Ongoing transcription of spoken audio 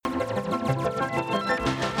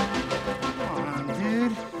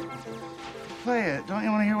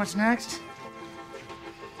what's next?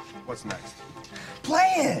 What's next?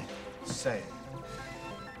 Play it! Say it.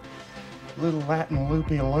 Little Latin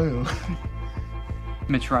loopy-loo.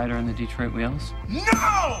 Mitch Ryder and the Detroit Wheels.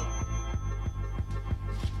 No!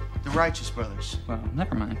 The Righteous Brothers. Well,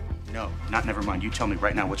 never mind. No, not never mind. You tell me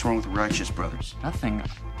right now, what's wrong with the Righteous Brothers? Nothing.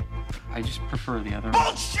 I just prefer the other.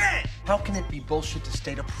 Bullshit! How can it be bullshit to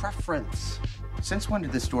state a preference? Since when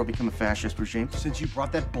did this store become a fascist regime? Since you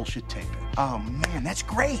brought that bullshit tape in. Oh man, that's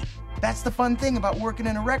great. That's the fun thing about working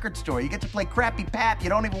in a record store. You get to play crappy pap you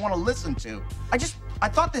don't even want to listen to. I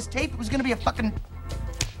thought this tape was gonna be a fucking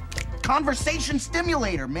conversation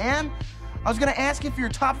stimulator, man. I was gonna ask you for your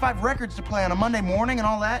top 5 records to play on a Monday morning and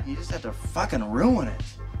all that, and you just had to fucking ruin it.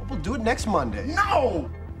 Well, we'll do it next Monday. No!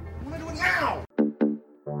 I wanna do it now!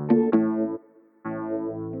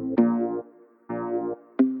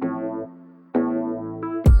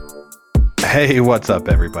 Hey, what's up,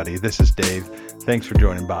 everybody? This is Dave. Thanks for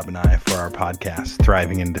joining Bob and I for our podcast,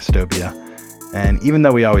 Thriving in Dystopia. And even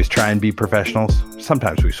though we always try and be professionals,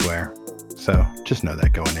 sometimes we swear. So just know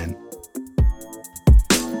that going in.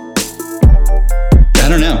 I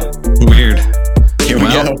don't know. Weird. Here we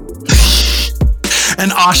go.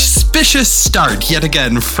 An auspicious start yet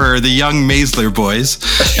again for the young Maisler boys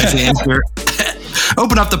as they enter,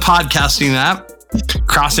 open up the podcasting app,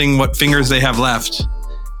 crossing what fingers they have left.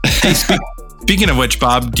 Hey, speaking of which,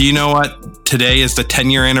 Bob, do you know what today is the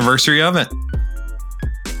 10-year anniversary of it?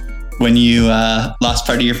 When you lost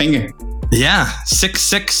part of your finger. Yeah,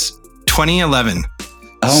 6/6/2011.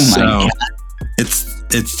 Oh my God.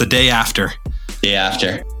 It's the day after. Day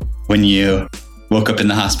after, when you woke up in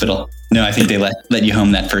the hospital. No, I think they let you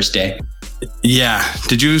home that first day. Yeah.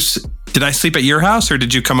 Did I sleep at your house or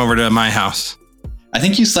did you come over to my house? I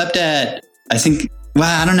think you slept at, I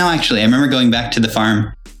don't know, actually. I remember going back to the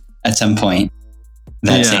farm at some point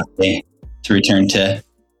that same day to return to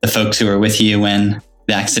the folks who were with you when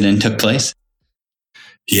the accident took place.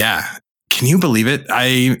 Yeah. Can you believe it?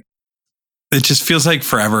 It just feels like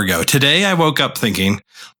forever ago. Today I woke up thinking,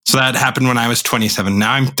 so that happened when I was 27.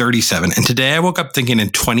 Now I'm 37. And today I woke up thinking in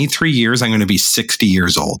 23 years, I'm going to be 60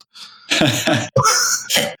 years old.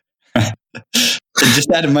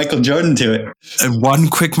 Just added Michael Jordan to it. And one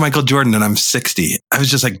quick Michael Jordan and I'm 60. I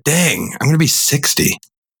was just like, dang, I'm going to be 60.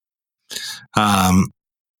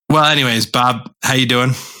 Well, anyways, Bob, how you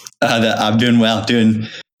doing? I'm doing well, doing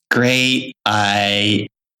great. I'm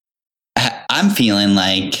feeling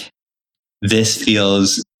like this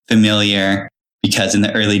feels familiar because in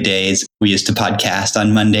the early days, we used to podcast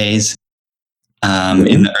on Mondays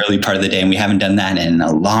in the early part of the day, and we haven't done that in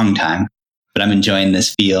a long time. But I'm enjoying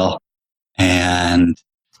this feel, and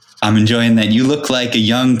I'm enjoying that you look like a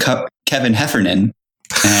young Kevin Heffernan,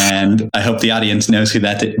 and I hope the audience knows who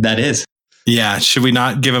that is. Yeah, should we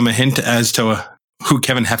not give them a hint as to who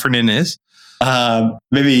Kevin Heffernan is?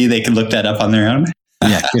 Maybe they could look that up on their own.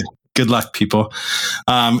 Yeah, good luck, people.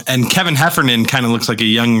 And Kevin Heffernan kind of looks like a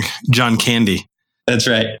young John Candy. That's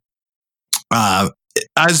right.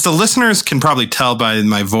 As the listeners can probably tell by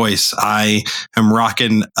my voice, I am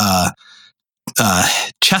rocking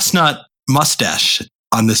chestnut mustache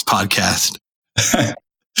on this podcast.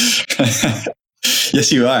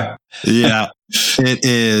 Yes, you are. Yeah, it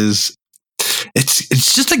is.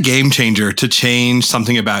 It's just a game changer to change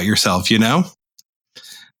something about yourself, you know?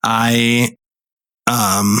 I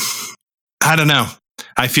don't know.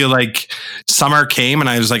 I feel like summer came and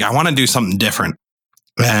I was like, I want to do something different.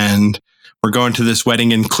 And we're going to this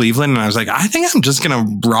wedding in Cleveland. And I was like, I think I'm just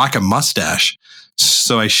going to rock a mustache.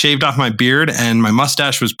 So I shaved off my beard and my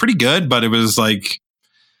mustache was pretty good, but it was like,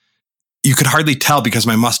 you could hardly tell because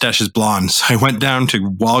my mustache is blonde. So I went down to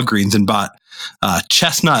Walgreens and bought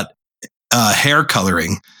chestnut hair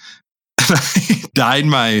coloring. And I dyed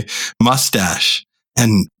my mustache.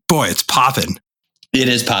 And boy, it's popping. It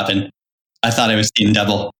is popping. I thought I was seeing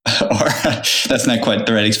double, or that's not quite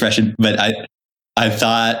the right expression, but I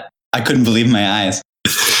thought I couldn't believe my eyes.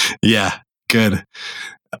 Yeah, good.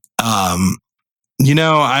 I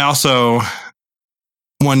also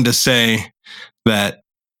wanted to say that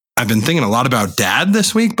I've been thinking a lot about Dad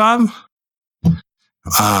this week, Bob.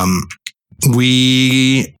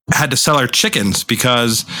 We had to sell our chickens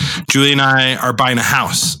because Julie and I are buying a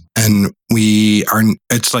house. And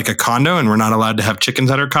it's like a condo and we're not allowed to have chickens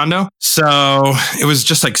at our condo. So it was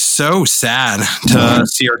just like so sad to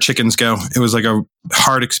see our chickens go. It was like a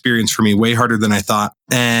hard experience for me, way harder than I thought.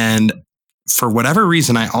 And for whatever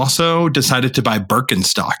reason, I also decided to buy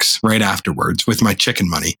Birkenstocks right afterwards with my chicken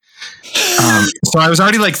money. So I was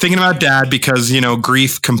already like thinking about Dad because,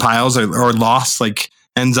 grief compiles or loss like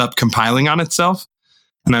ends up compiling on itself.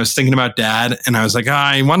 And I was thinking about Dad, and I was like,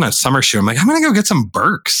 I want a summer shoe. I'm like, I'm going to go get some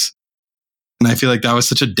Birks. And I feel like that was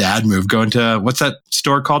such a dad move, going to, what's that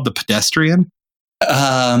store called? The Pedestrian?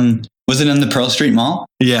 Was it in the Pearl Street Mall?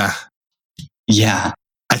 Yeah. Yeah.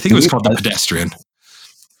 I think it was called the Pedestrian.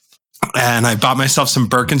 And I bought myself some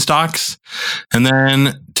Birkenstocks. And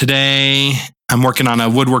then today I'm working on a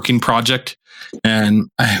woodworking project, and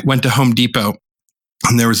I went to Home Depot,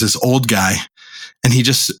 and there was this old guy, and he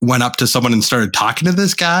just went up to someone and started talking to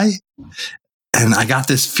this guy. And I got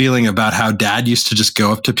this feeling about how Dad used to just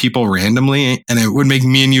go up to people randomly, and it would make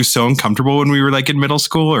me and you so uncomfortable when we were like in middle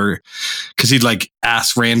school, or because he'd like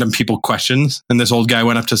ask random people questions. And this old guy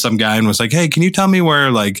went up to some guy and was like, hey, can you tell me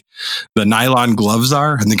where like the nylon gloves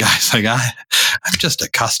are? And the guy's like, I'm just a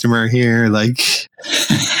customer here. Like,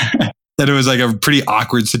 that it was like a pretty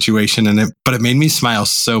awkward situation. But it made me smile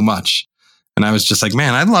so much. And I was just like,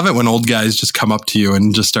 man, I love it when old guys just come up to you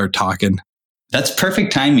and just start talking. That's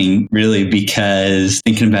perfect timing, really, because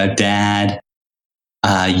thinking about Dad,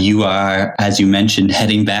 you are, as you mentioned,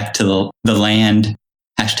 heading back to the land,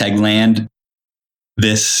 #land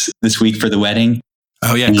this week for the wedding.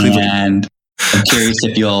 Oh, yeah. Cleveland. And I'm curious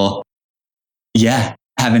if you'll,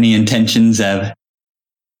 have any intentions of,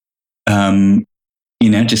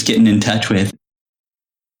 just getting in touch with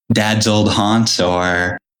Dad's old haunts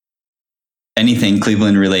or anything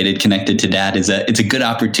Cleveland related connected to Dad. It's a good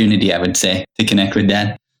opportunity, I would say, to connect with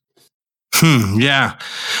Dad. Yeah.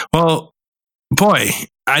 Well, boy,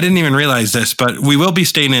 I didn't even realize this, but we will be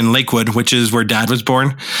staying in Lakewood, which is where Dad was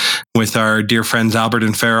born, with our dear friends Albert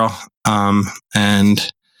and Farrell.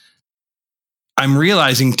 And I'm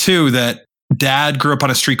realizing too that Dad grew up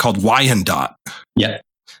on a street called Wyandotte. Yeah.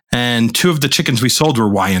 And 2 of the chickens we sold were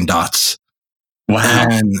Wyandottes. Wow.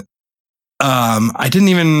 And I didn't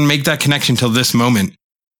even make that connection till this moment,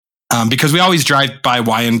 because we always drive by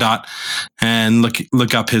Wyandotte and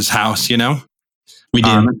look up his house, you know? We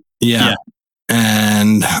did. Yeah.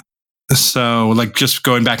 And so like just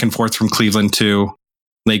going back and forth from Cleveland to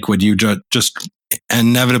Lakewood, you just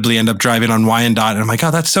inevitably end up driving on Wyandotte. And I'm like,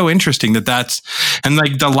 oh, that's so interesting and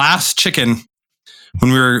like the last chicken,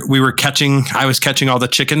 when we were I was catching all the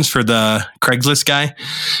chickens for the Craigslist guy.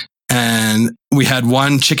 And we had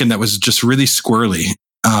one chicken that was just really squirrely.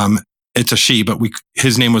 It's a she, but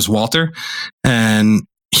his name was Walter. And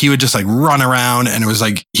he would just like run around, and it was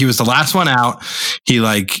like, he was the last one out. He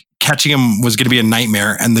like catching him was going to be a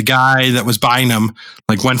nightmare. And the guy that was buying him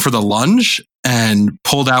like went for the lunge and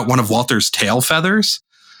pulled out one of Walter's tail feathers.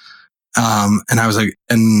 And I was like,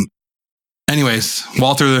 and anyways,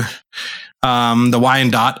 Walter, the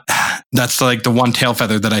Wyandotte, that's like the one tail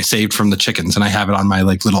feather that I saved from the chickens, and I have it on my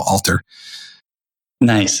like little altar.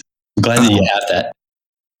 Nice. Glad that you have that.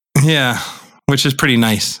 Yeah, which is pretty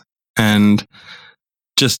nice and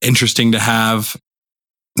just interesting to have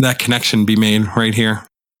that connection be made right here.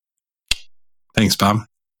 Thanks, Bob.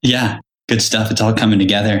 Yeah, good stuff. It's all coming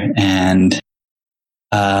together. And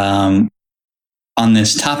on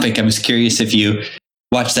this topic, I was curious if you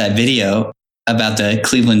watched that video about the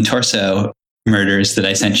Cleveland torso murders that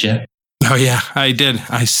I sent you. Oh yeah, I did.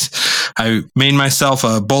 I made myself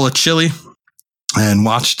a bowl of chili and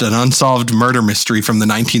watched an unsolved murder mystery from the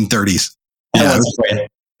 1930s. Yeah,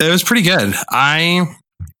 it was pretty good. I'm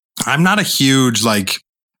not a huge like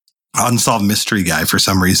unsolved mystery guy for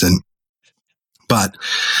some reason, but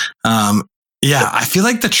I feel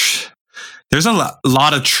like there's a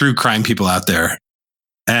lot of true crime people out there,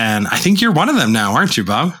 and I think you're one of them now, aren't you,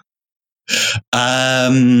 Bob?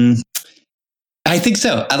 I think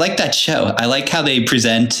so. I like that show. I like how they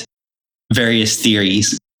present various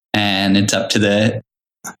theories, and it's up to the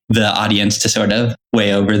audience to sort of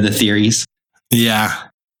weigh over the theories. Yeah.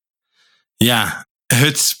 Yeah.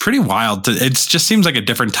 It's pretty wild. It just seems like a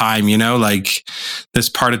different time, you know, like this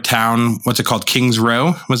part of town, what's it called? Kings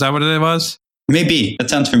Row? Was that what it was? Maybe. That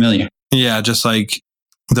sounds familiar. Yeah. Just like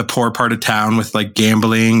the poor part of town with like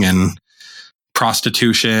gambling and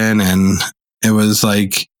prostitution. And it was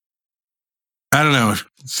like, I don't know, it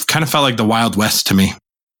kind of felt like the Wild West to me.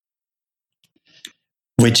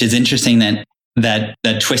 Which is interesting that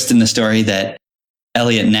twist in the story that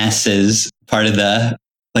Elliot Ness is part of the,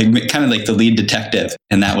 like, kind of like the lead detective.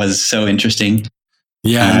 And that was so interesting.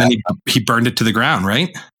 Yeah. And then he burned it to the ground,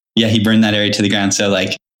 right? Yeah. He burned that area to the ground. So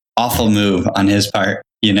like awful move on his part,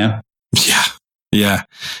 you know? Yeah. Yeah.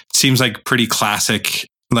 It seems like pretty classic,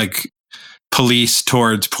 like police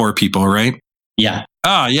towards poor people, right? Yeah.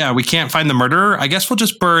 Oh, yeah. We can't find the murderer. I guess we'll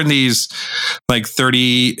just burn these like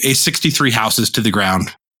 63 houses to the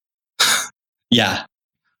ground. Yeah,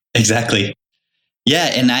 exactly. Yeah.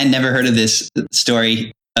 And I never heard of this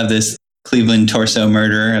story of this Cleveland torso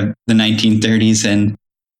murder of the 1930s. And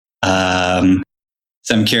So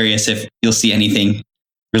I'm curious if you'll see anything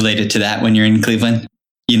related to that when you're in Cleveland.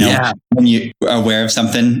 You know, when you are aware of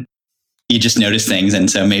something, you just notice things. And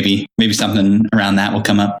so maybe something around that will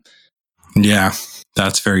come up. Yeah,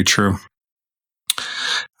 that's very true.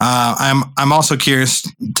 I'm also curious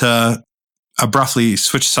to abruptly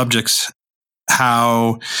switch subjects.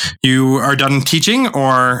 How you are done teaching,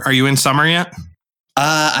 or are you in summer yet?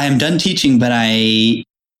 I am done teaching, but I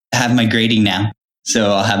have my grading now.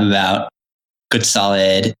 So I'll have about a good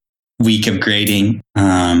solid week of grading.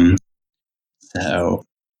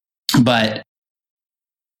 But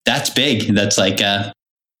that's big. That's like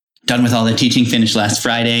done with all the teaching, finished last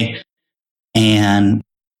Friday. And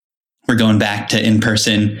we're going back to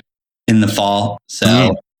in-person in the fall.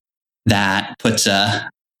 So that puts a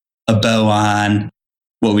bow on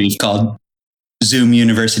what we called Zoom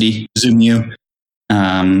University, Zoom U,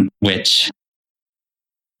 which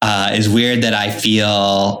is weird that I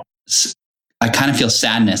kind of feel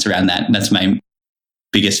sadness around that. That's my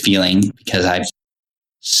biggest feeling, because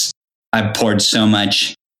I've poured so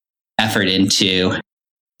much effort into,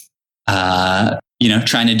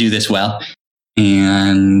 trying to do this well.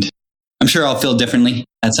 And I'm sure I'll feel differently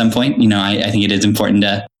at some point. You know, I think it is important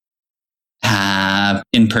to have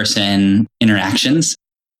in-person interactions,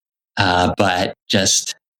 but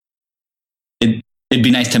just it'd be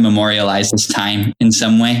nice to memorialize this time in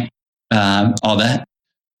some way. All the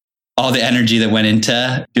energy that went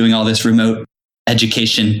into doing all this remote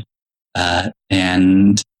education,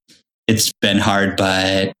 and it's been hard,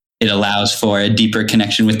 but it allows for a deeper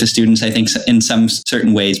connection with the students, I think, in some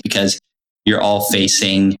certain ways, because you're all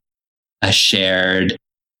facing a shared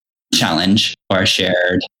challenge or a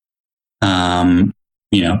shared,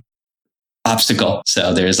 obstacle.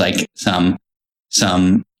 So there's like some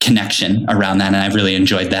connection around that. And I've really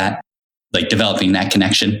enjoyed that, like developing that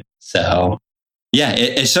connection. So yeah,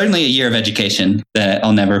 it's certainly a year of education that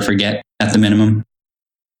I'll never forget at the minimum.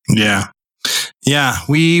 Yeah. Yeah.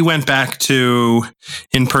 We went back to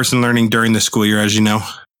in-person learning during the school year, as you know.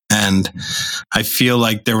 And I feel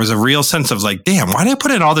like there was a real sense of like, damn, why did I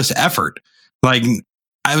put in all this effort? Like,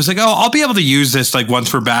 I was like, oh, I'll be able to use this like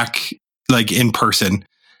once we're back, like in person.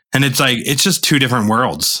 And it's like, it's just two different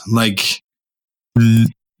worlds. Like,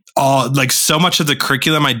 so much of the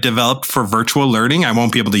curriculum I developed for virtual learning, I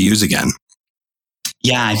won't be able to use again.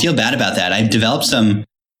 Yeah, I feel bad about that. I've developed some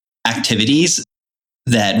activities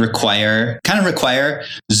that require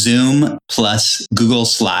Zoom plus Google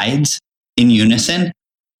Slides in unison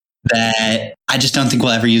that I just don't think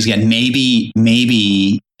we'll ever use again.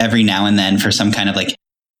 Maybe every now and then for some kind of like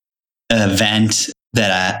event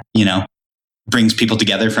that, brings people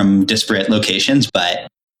together from disparate locations, but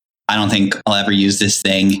I don't think I'll ever use this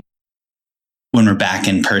thing when we're back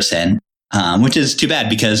in person, which is too bad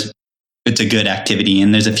because it's a good activity.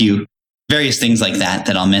 And there's a few various things like that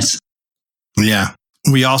I'll miss. Yeah.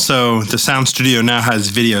 The sound studio now has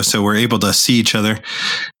video, so we're able to see each other.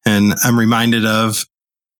 And I'm reminded of,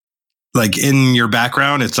 like, in your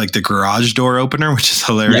background, it's like the garage door opener, which is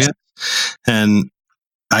hilarious. Yes. And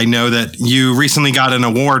I know that you recently got an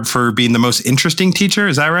award for being the most interesting teacher.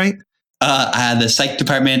 Is that right? The psych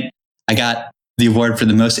department, I got the award for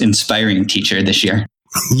the most inspiring teacher this year.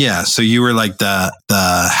 Yeah. So you were like the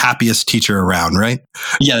happiest teacher around, right?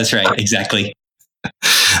 Yeah, that's right. Exactly.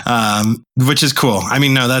 Which is cool. I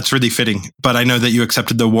mean, no, that's really fitting. But I know that you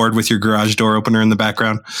accepted the award with your garage door opener in the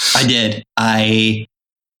background. I did. I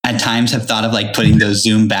at times have thought of like putting those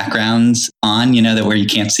Zoom backgrounds on, that where you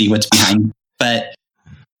can't see what's behind. But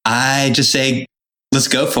I just say, let's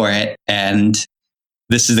go for it. And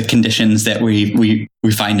this is the conditions that we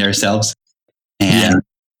find ourselves. And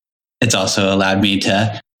it's also allowed me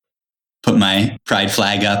to put my pride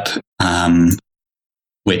flag up,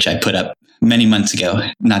 which I put up many months ago,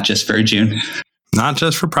 not just for June. Not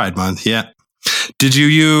just for Pride Month, yeah. Did you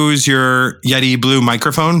use your Yeti Blue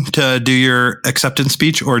microphone to do your acceptance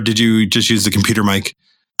speech, or did you just use the computer mic?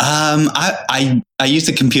 I used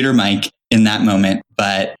the computer mic in that moment,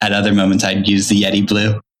 but at other moments I'd use the Yeti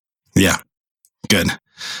Blue. Yeah, good.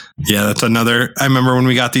 Yeah, that's another. I remember when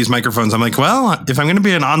we got these microphones, I'm like, well, if I'm going to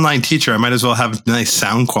be an online teacher, I might as well have nice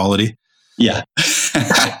sound quality. Yeah.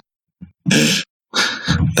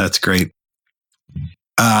 That's great.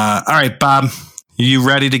 All right, Bob, you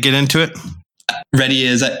ready to get into it? Ready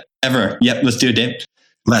as ever. Yep, let's do it, Dave.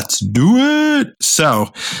 Let's do it.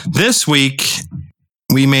 So this week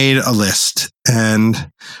we made a list,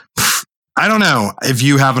 and I don't know if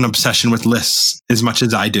you have an obsession with lists as much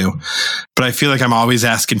as I do, but I feel like I'm always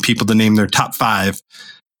asking people to name their top 5,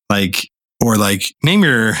 name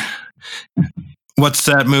your, what's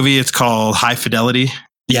that movie? It's called High Fidelity.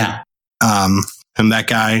 Yeah. and that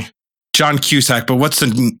guy, John Cusack. But what's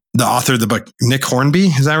the author of the book? Nick Hornby,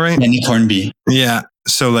 is that right? Yeah, Nick Hornby. Yeah.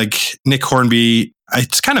 So like Nick Hornby,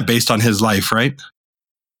 it's kind of based on his life, right?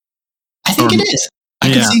 I think it is.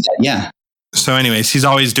 I can see that. Yeah. So anyways, he's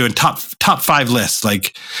always doing top 5 lists,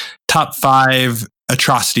 like top 5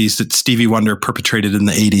 atrocities that Stevie Wonder perpetrated in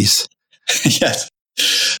the 80s. Yes.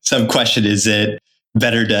 Some question, is it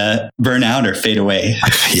better to burn out or fade away?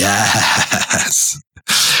 Yes.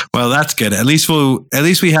 Well, that's good. At least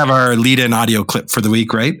we have our lead-in audio clip for the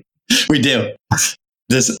week, right? We do.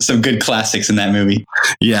 There's some good classics in that movie.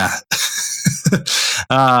 Yeah.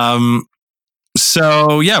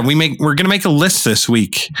 So yeah, we're gonna make a list this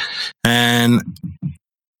week, and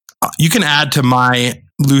you can add to my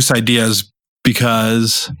loose ideas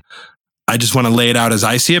because I just want to lay it out as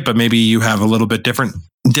I see it, but maybe you have a little bit different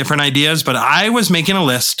ideas. But I was making a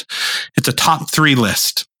list. It's a top 3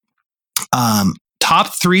 list.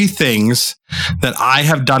 Top 3 things that I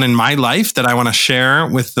have done in my life that I want to share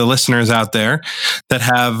with the listeners out there that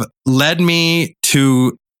have led me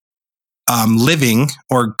to living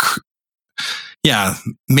or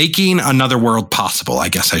making another world possible, I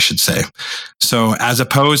guess I should say. So as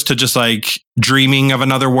opposed to just like dreaming of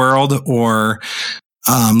another world or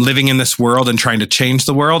living in this world and trying to change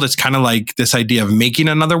the world, it's kind of like this idea of making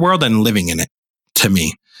another world and living in it to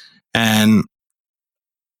me. And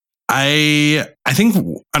I think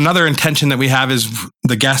another intention that we have is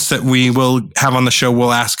the guests that we will have on the show,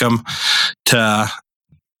 we'll ask them to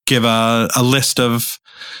give a list of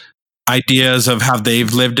ideas of how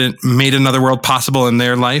they've made another world possible in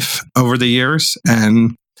their life over the years.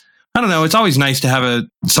 And I don't know, it's always nice to have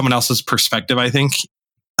someone else's perspective, I think,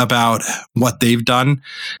 about what they've done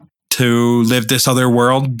to live this other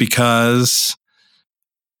world, because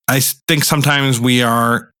I think sometimes we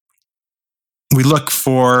look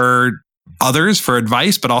for others for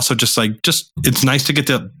advice, but also just it's nice to get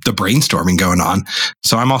the brainstorming going on.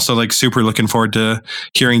 So I'm also like super looking forward to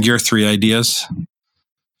hearing your 3 ideas.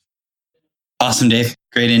 Awesome, Dave.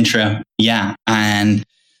 Great intro. Yeah. And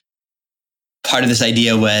part of this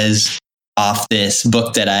idea was off this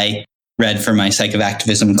book that I read for my Psych of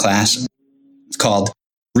Activism class. It's called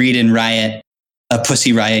Read and Riot, A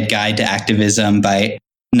Pussy Riot Guide to Activism by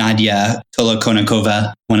Nadia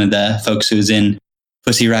Tolokonnikova, one of the folks who's in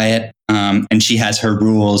Pussy Riot. And she has her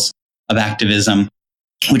rules of activism,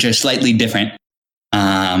 which are slightly different.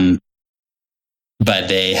 But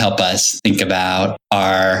they help us think about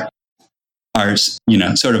our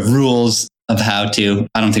sort of rules of how to,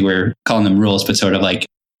 I don't think we're calling them rules, but sort of like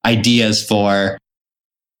ideas for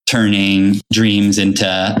turning dreams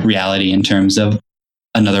into reality in terms of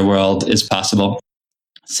another world is possible.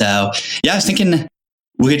 So yeah, I was thinking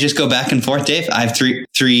we could just go back and forth, Dave. I have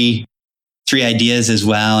three ideas as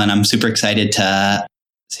well, and I'm super excited to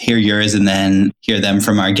hear yours and then hear them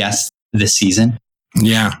from our guests this season.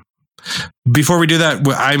 Yeah. Before we do that,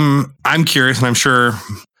 I'm curious, and I'm sure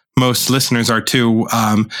most listeners are too.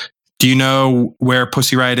 Do you know where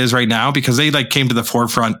Pussy Riot is right now? Because they came to the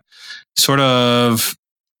forefront sort of,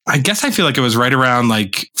 I guess I feel like it was right around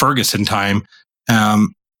like Ferguson time. I'll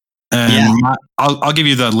give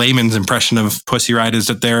you the layman's impression of Pussy Riot is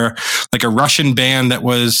that they're like a Russian band that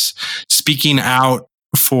was speaking out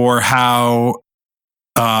for how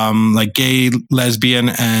like gay, lesbian,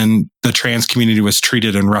 and the trans community was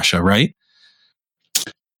treated in Russia, right?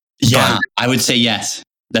 Yeah, I would say yes.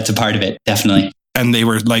 That's a part of it, definitely. And they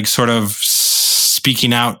were like sort of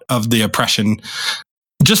speaking out of the oppression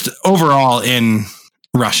just overall in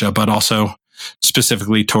Russia, but also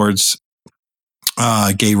specifically towards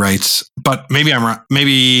gay rights. But maybe I'm wrong.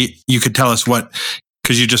 Maybe you could tell us what,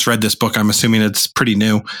 because you just read this book. I'm assuming it's pretty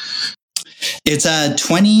new. It's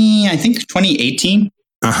 2018,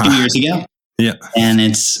 2 years ago. Yeah. And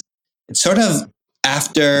it's sort of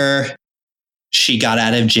after she got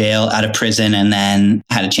out of prison, and then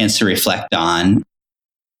had a chance to reflect on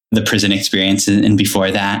the prison experience and before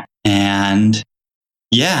that. And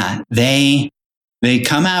yeah, they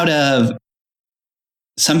come out of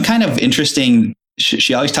some kind of interesting,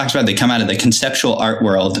 she always talks about, they come out of the conceptual art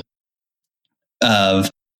world of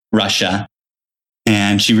Russia.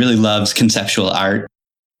 And she really loves conceptual art,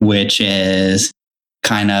 which is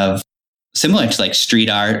kind of similar to like street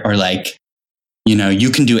art, or like, you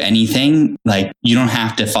can do anything. Like, you don't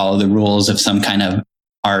have to follow the rules of some kind of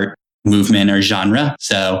art movement or genre.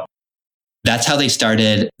 So that's how they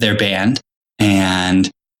started their band.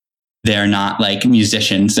 And they're not like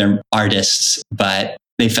musicians, they're artists, but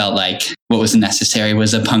they felt like what was necessary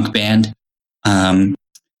was a punk band. And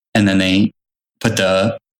then they put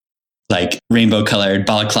the like rainbow colored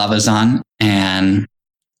balaclavas on, and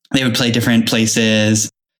they would play different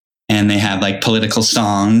places and they have like political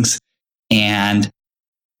songs. And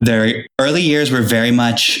their early years were very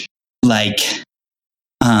much like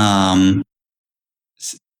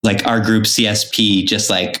our group CSP, just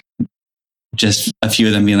a few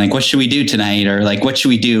of them being like, what should we do tonight? Or like, what should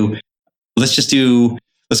we do? Let's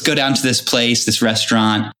go down to this place, this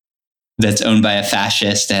restaurant that's owned by a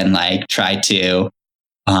fascist, and like try to,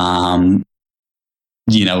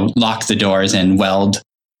 lock the doors and weld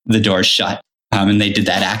the doors shut. And they did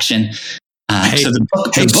that action. So the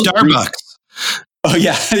book Starbucks. Oh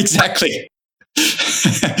yeah, exactly.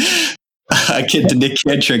 A kid to Nick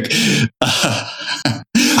Cantrick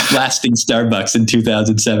blasting Starbucks in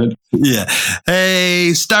 2007. Yeah. Hey,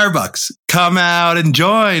 Starbucks, come out and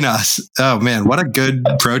join us. Oh man, what a good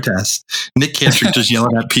protest. Nick Cantrick just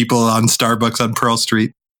yelling at people on Starbucks on Pearl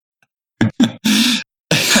Street.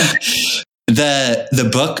 The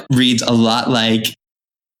book reads a lot like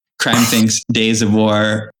Crime Think's Days of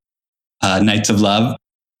War, Nights of Love.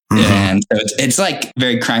 Mm-hmm. And so it's like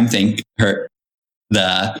very Crime Think,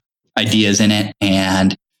 the ideas in it.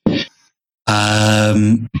 And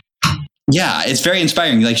it's very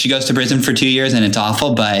inspiring. Like, she goes to prison for 2 years and it's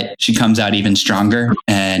awful, but she comes out even stronger.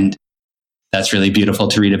 And that's really beautiful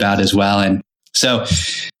to read about as well. And so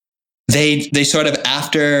they sort of,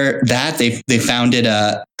 after that, they founded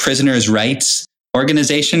a prisoners' rights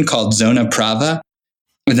organization called Zona Prava.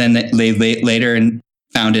 And then they later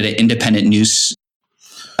founded an independent news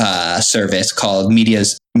service called Media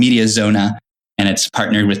Zona, and it's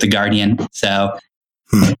partnered with The Guardian. So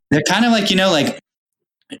they're kind of like,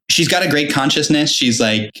 she's got a great consciousness. She's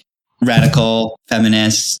like radical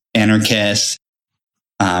feminist, anarchist,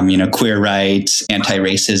 queer rights,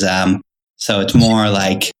 anti-racism. So it's more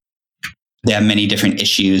like they have many different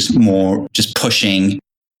issues, more just pushing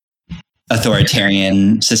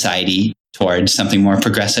authoritarian society towards something more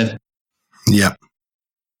progressive. Yeah.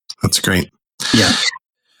 That's great. Yeah.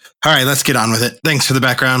 All right, let's get on with it. Thanks for the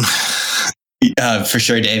background. For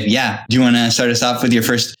sure, Dave. Yeah. Do you want to start us off with your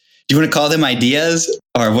first? Do you want to call them ideas,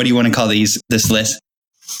 or what do you want to call this list?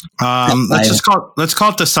 Let's call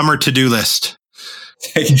it the summer to-do list.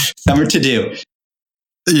 Summer to do.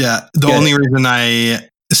 Yeah. The only reason I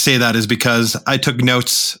say that is because I took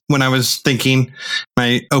notes when I was thinking.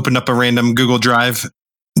 I opened up a random Google Drive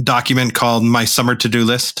document called My Summer To-Do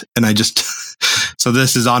List, and I just so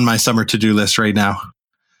this is on my summer to-do list right now.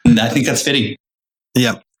 I think that's fitting.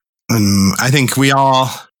 Yep. I think we all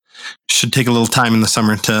should take a little time in the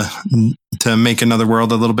summer to make another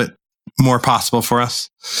world a little bit more possible for us.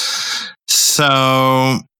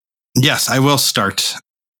 So, yes, I will start.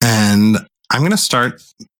 And I'm going to start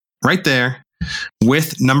right there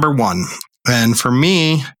with number 1. And for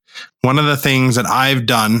me, one of the things that I've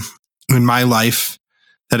done in my life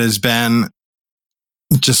that has been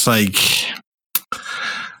just like,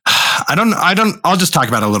 I'll just talk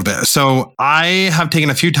about it a little bit. So I have taken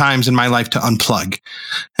a few times in my life to unplug.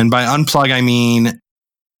 And by unplug, I mean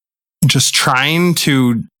just trying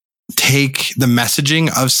to take the messaging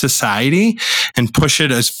of society and push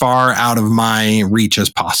it as far out of my reach as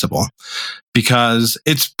possible, because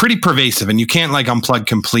it's pretty pervasive and you can't like unplug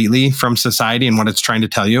completely from society and what it's trying to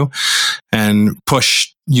tell you and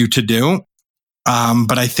push you to do.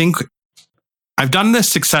 But I think I've done this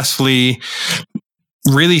successfully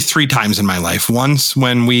really 3 times in my life. Once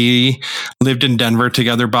when we lived in Denver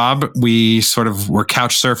together, Bob, we sort of were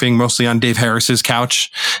couch surfing mostly on Dave Harris's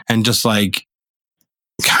couch and just like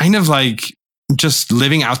kind of like just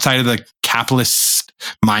living outside of the capitalist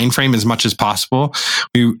mind frame as much as possible.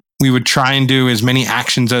 We would try and do as many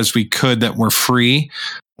actions as we could that were free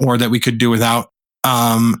or that we could do without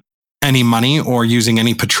any money or using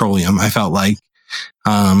any petroleum, I felt like.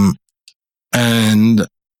 And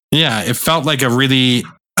yeah, it felt like a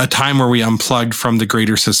time where we unplugged from the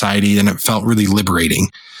greater society, and it felt really liberating.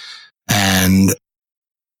 And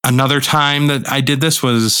another time that I did this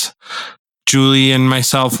was Julie and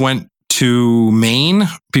myself went to Maine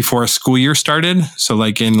before a school year started. So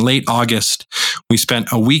like in late August, we spent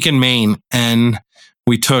a week in Maine, and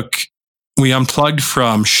we unplugged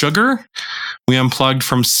from sugar. We unplugged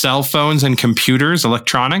from cell phones and computers,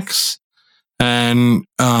 electronics. And,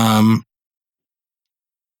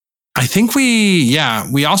 I think we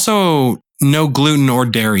also no gluten or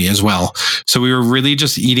dairy as well. So we were really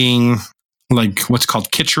just eating like what's called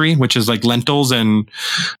kitchery, which is like lentils and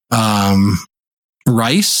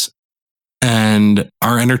rice. And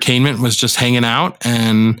our entertainment was just hanging out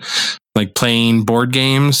and like playing board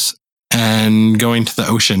games and going to the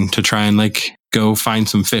ocean to try and like go find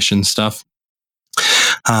some fish and stuff.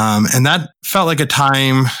 And that felt like a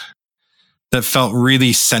time that felt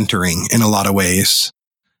really centering in a lot of ways.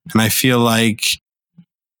 And I feel like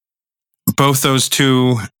both those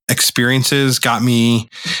two experiences got me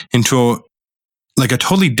into a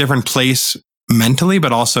totally different place mentally,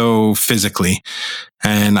 but also physically.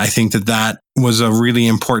 And I think that was a really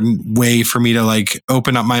important way for me to like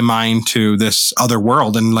open up my mind to this other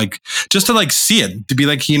world and like just to like see it, to be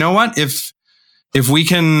like, you know what, if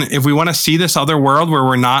we want to see this other world where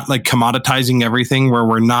we're not like commoditizing everything, where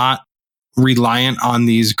we're not reliant on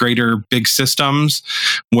these greater big systems,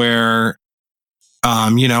 where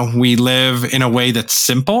we live in a way that's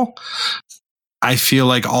simple. I feel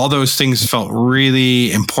like all those things felt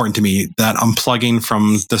really important to me, that unplugging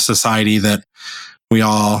from the society that we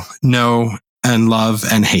all know and love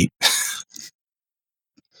and hate.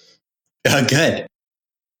 Good.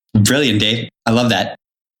 Brilliant, Dave. I love that.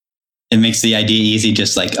 It makes the idea easy,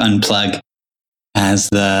 just like unplug as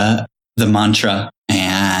the mantra.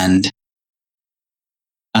 And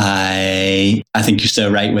I think you're so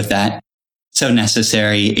right with that. So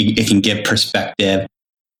necessary. It can give perspective,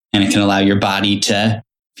 and it can allow your body to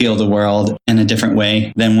feel the world in a different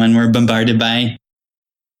way than when we're bombarded by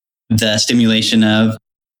the stimulation of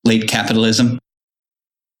late capitalism.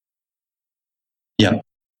 Yep.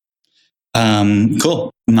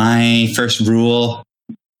 Cool. My first rule,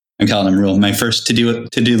 I'm calling them rule. My first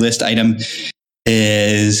to-do list item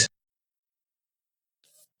is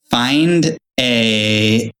find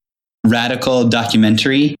a radical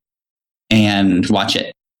documentary and watch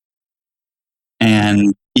it.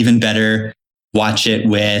 And even better, watch it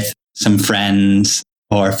with some friends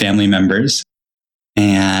or family members.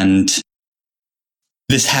 And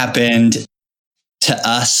this happened to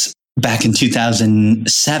us back in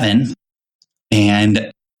 2007.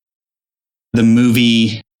 And the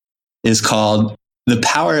movie is called The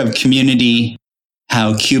Power of Community: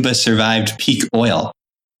 How Cuba Survived Peak Oil.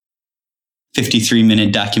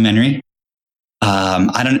 53-minute documentary.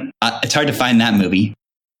 It's hard to find that movie,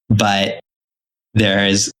 but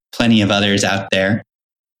there's plenty of others out there.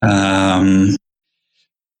 But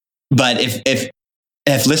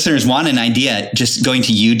if listeners want an idea, just going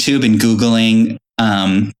to YouTube and Googling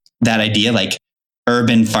that idea, like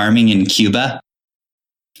urban farming in Cuba,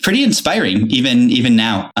 pretty inspiring. Even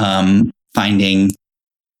now, finding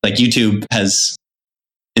like YouTube is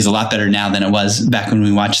a lot better now than it was back when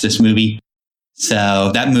we watched this movie.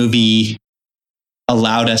 So that movie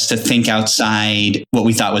allowed us to think outside what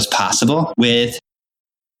we thought was possible with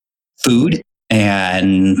food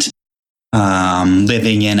and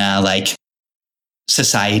living in a like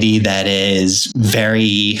society that is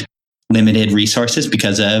very limited resources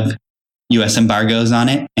because of U.S. embargoes on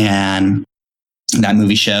it. And that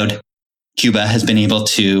movie showed Cuba has been able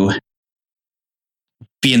to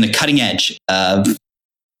be in the cutting edge of,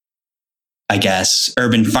 I guess,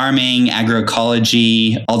 urban farming,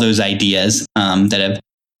 agroecology, all those ideas that have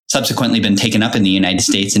subsequently been taken up in the United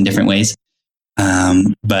States in different ways.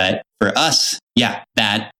 But for us,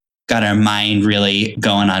 that got our mind really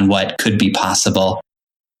going on what could be possible.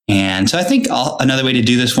 And so I think another way to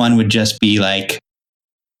do this one would just be like,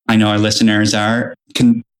 I know our listeners have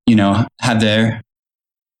their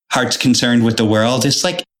hearts concerned with the world. It's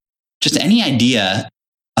like just any idea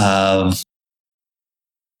of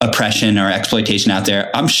oppression or exploitation out there.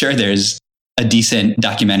 I'm sure there's a decent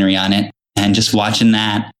documentary on it, and just watching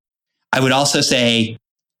that. I would also say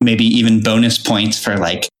maybe even bonus points for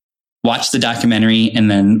like watch the documentary and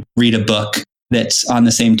then read a book that's on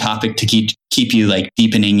the same topic to keep you like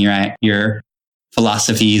deepening your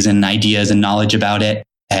philosophies and ideas and knowledge about it.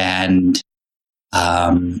 And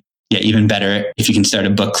even better if you can start a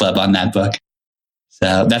book club on that book.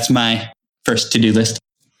 So that's my first to-do list.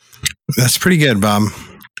 That's pretty good, Bob.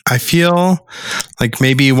 I feel like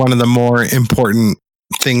maybe one of the more important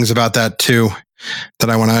things about that too, that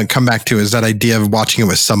I want to come back to, is that idea of watching it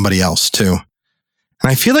with somebody else too. And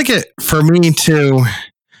I feel like for me too,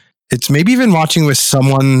 it's maybe even watching with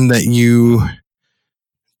someone that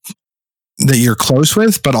you're close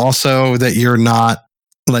with, but also that you're not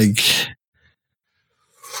like,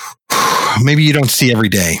 maybe you don't see every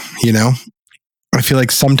day, you know? I feel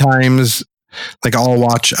like sometimes like I'll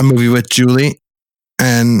watch a movie with Julie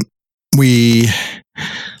and we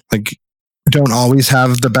like don't always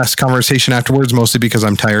have the best conversation afterwards, mostly because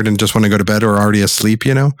I'm tired and just want to go to bed or already asleep,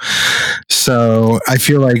 you know? So I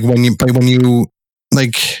feel like when you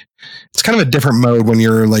like, it's kind of a different mode when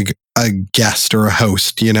you're like a guest or a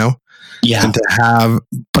host, you know? Yeah. And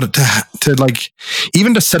to like,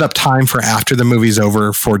 even to set up time for after the movie's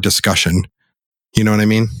over for discussion. You know what I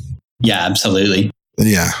mean? Yeah, absolutely.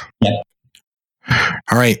 Yeah.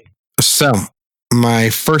 All right. So my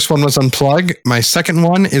first one was unplug. My second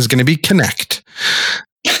one is going to be connect.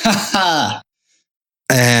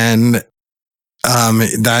 And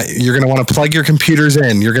that you're going to want to plug your computers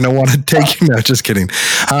in. You're going to want to take, no, just kidding.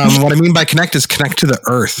 What I mean by connect is connect to the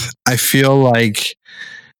earth. I feel like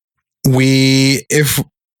if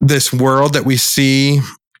this world that we see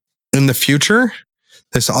in the future,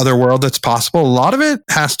 this other world that's possible, a lot of it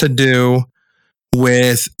has to do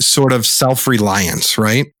with sort of self-reliance,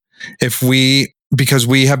 right? Because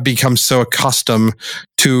we have become so accustomed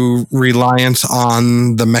to reliance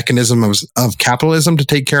on the mechanism of capitalism to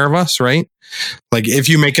take care of us, right? Like if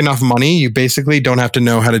you make enough money, you basically don't have to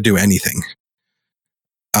know how to do anything.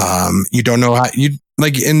 You don't know how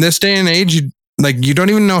like in this day and age, you don't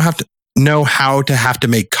even know how to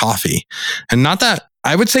make coffee. And not that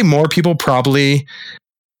I would say more people probably,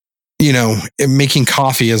 making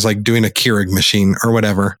coffee is like doing a Keurig machine or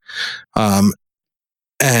whatever.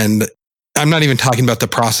 And I'm not even talking about the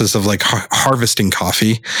process of like harvesting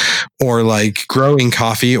coffee or like growing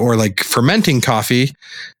coffee or like fermenting coffee.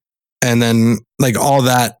 And then like all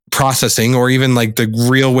that processing, or even like the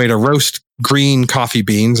real way to roast green coffee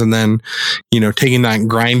beans. And then, taking that and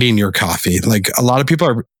grinding your coffee. Like a lot of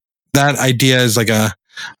people that idea is like I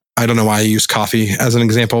don't know why I use coffee as an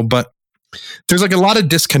example, but there's like a lot of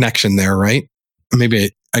disconnection there, right?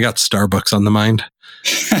 Maybe I got Starbucks on the mind.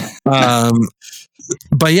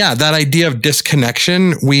 But yeah, that idea of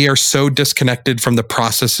disconnection, we are so disconnected from the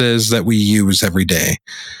processes that we use every day.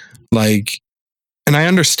 Like, and I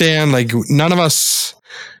understand, like, none of us,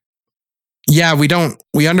 we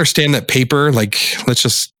understand that paper, like,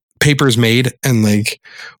 paper's made, and like,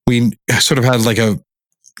 we sort of had like a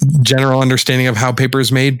general understanding of how paper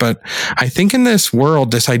is made. But I think in this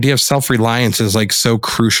world, this idea of self-reliance is like so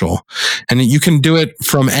crucial, and you can do it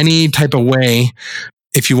from any type of way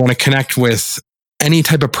if you want to connect with any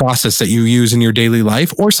type of process that you use in your daily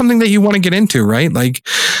life or something that you want to get into, right? Like,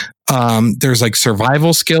 there's like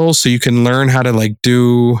survival skills. So you can learn how to like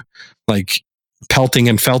do like pelting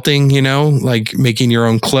and felting, like making your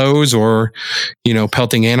own clothes or,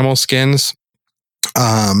 pelting animal skins.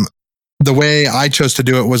 The way I chose to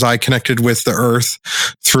do it was I connected with the earth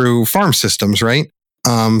through farm systems, right?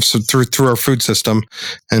 So through our food system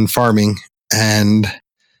and farming. And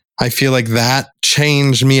I feel like that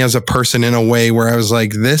changed me as a person in a way where I was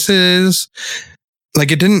like, this is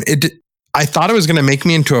like, I thought it was going to make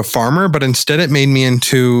me into a farmer, but instead it made me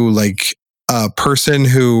into like a person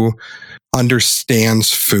who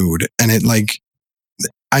understands food. And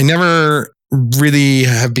I never really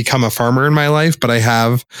have become a farmer in my life, but I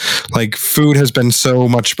have, like, food has been so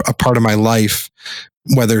much a part of my life,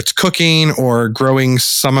 whether it's cooking or growing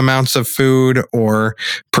some amounts of food or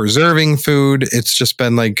preserving food. It's just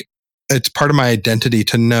been like, it's part of my identity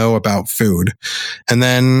to know about food. And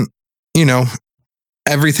then,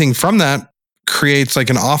 everything from that creates like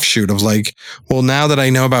an offshoot of like, well, now that I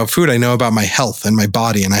know about food, I know about my health and my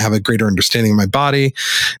body, and I have a greater understanding of my body.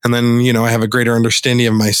 And then, I have a greater understanding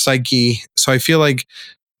of my psyche. So I feel like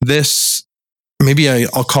this, maybe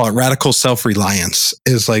I'll call it radical self-reliance,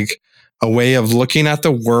 is like a way of looking at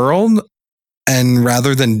the world, and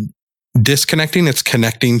rather than disconnecting, it's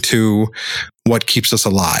connecting to what keeps us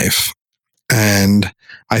alive. And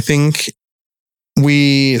I think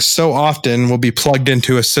we so often will be plugged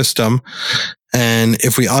into a system, and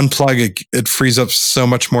if we unplug it, it frees up so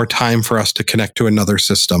much more time for us to connect to another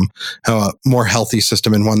system, a more healthy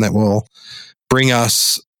system, and one that will bring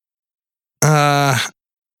us, I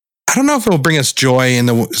don't know if it will bring us joy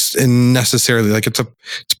in necessarily, like, it's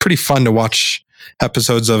pretty fun to watch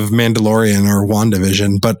episodes of Mandalorian or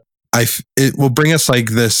WandaVision, but it will bring us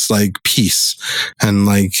like this, like, peace and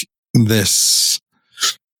like this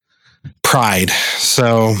pride.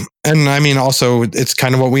 So, and I mean, also it's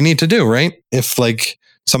kind of what we need to do, right? If like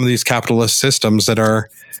some of these capitalist systems that are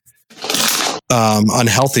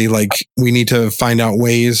unhealthy, like, we need to find out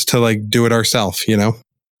ways to like do it ourselves,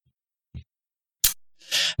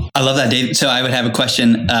 I love that, Dave. So I would have a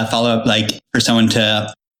question, follow up, like, for someone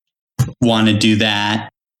to want to do that,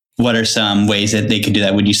 what are some ways that they could do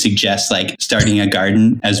that? Would you suggest like starting a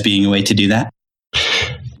garden as being a way to do that?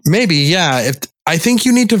 Maybe, yeah. I think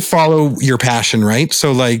you need to follow your passion, right?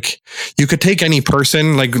 So like, you could take any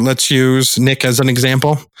person, like, let's use Nick as an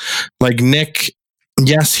example. Like, Nick,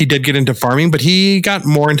 yes, he did get into farming, but he got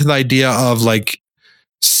more into the idea of like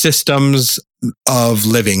systems of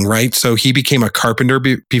living, right? So he became a carpenter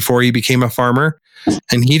before he became a farmer,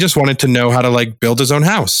 and he just wanted to know how to like build his own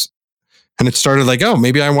house. And it started like, oh,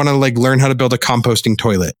 maybe I want to like learn how to build a composting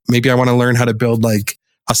toilet. Maybe I want to learn how to build like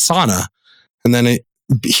a sauna. And then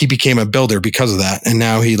he became a builder because of that. And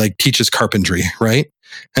now he like teaches carpentry, right?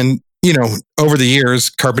 And, over the years,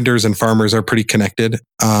 carpenters and farmers are pretty connected.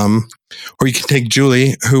 Or you can take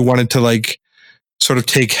Julie, who wanted to like sort of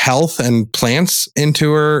take health and plants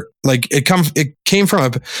into her. Like it came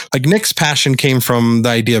from like Nick's passion came from the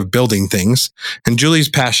idea of building things, and Julie's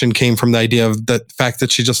passion came from the idea of the fact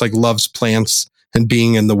that she just like loves plants and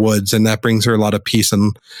being in the woods, and that brings her a lot of peace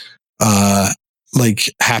and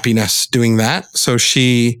like happiness doing that. So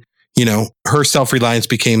she, you know, her self-reliance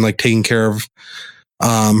became like taking care of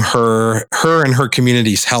her and her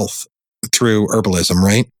community's health through herbalism,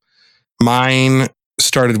 right? Mine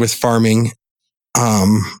started with farming,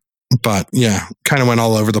 but yeah, kind of went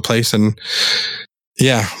all over the place. And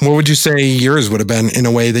yeah, what would you say yours would have been in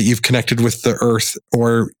a way that you've connected with the earth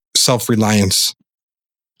or self-reliance?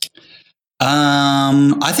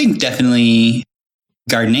 I think definitely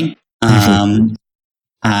gardening.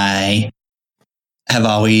 I have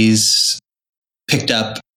always picked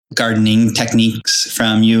up gardening techniques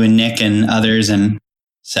from you and Nick and others. And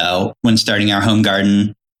so when starting our home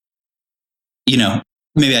garden, you know,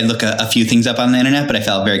 maybe I'd look a few things up on the internet, but I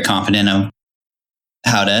felt very confident of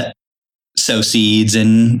how to sow seeds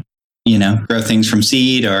and, you know, grow things from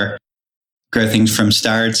seed or grow things from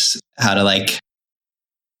starts, how to like,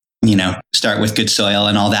 you know, start with good soil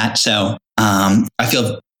and all that. So I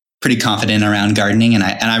feel pretty confident around gardening, and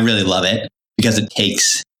I really love it because it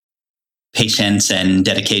takes patience and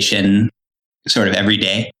dedication sort of every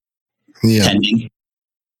day. Yeah. Tending.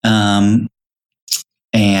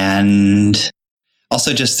 And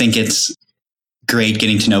also just think it's great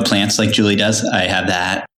getting to know plants like Julie does. I have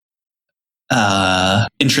that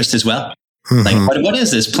interest as well. Like what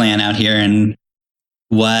is this plant out here, and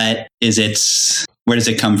what is where does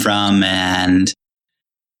it come from? And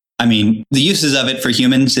I mean, the uses of it for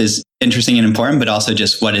humans is interesting and important, but also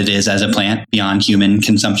just what it is as a plant beyond human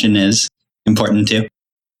consumption is important too.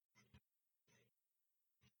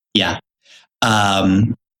 Yeah.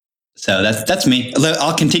 So that's me.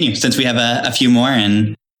 I'll continue since we have a few more,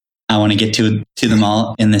 and I want to get to them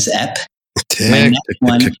all in this ep. Tick,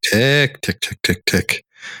 tick.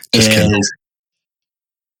 Just kidding.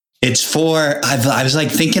 It's for, I was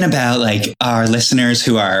like thinking about like our listeners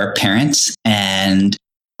who are parents, and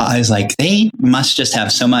I was like, they must just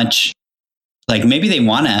have so much, like maybe they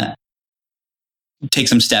want to take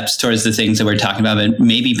some steps towards the things that we're talking about, but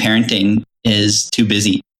maybe parenting is too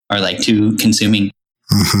busy or like too consuming.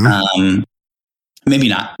 Maybe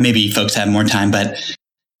not. Maybe folks have more time, but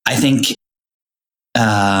I think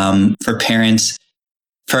for parents,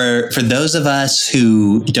 for those of us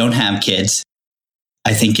who don't have kids,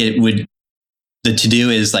 I think the to-do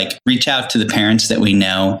is like reach out to the parents that we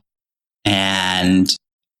know and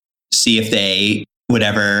see if they would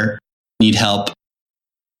ever need help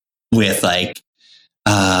with like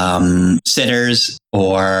sitters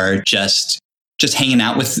or just hanging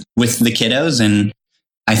out with the kiddos. And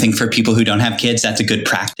I think for people who don't have kids, that's a good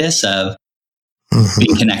practice of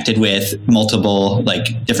being connected with multiple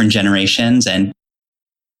like different generations. And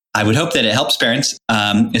I would hope that it helps parents,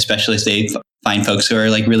 especially if they find folks who are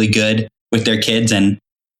like really good with their kids. And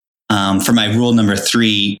for my rule number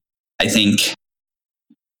 3, I think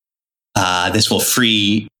this will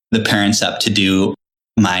free the parents up to do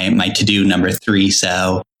my to-do number 3.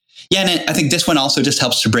 So yeah, and I think this one also just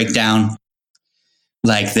helps to break down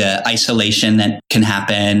like the isolation that can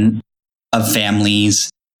happen of families.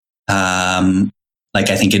 Like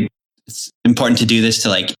I think it's important to do this to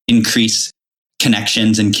like increase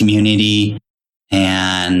connections and community,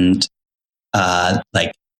 and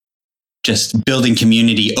like just building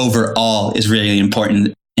community overall is really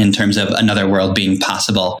important in terms of another world being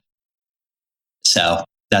possible. So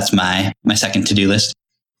that's my second to-do list.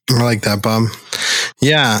 I like that, Bob.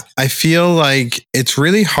 Yeah, I feel like it's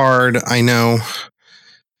really hard, I know,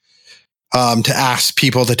 to ask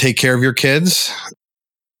people to take care of your kids,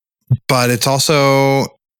 but it's also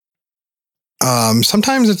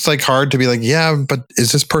sometimes it's like hard to be like, yeah, but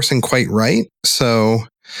is this person quite right? So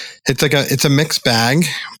it's like it's a mixed bag,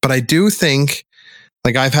 but I do think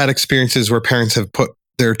like I've had experiences where parents have put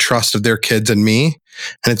their trust of their kids in me,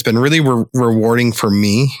 and it's been really rewarding for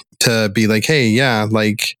me to be like, hey, yeah,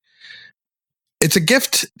 like it's a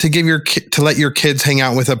gift to give to let your kids hang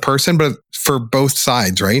out with a person, but for both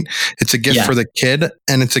sides, right? It's a gift for the kid,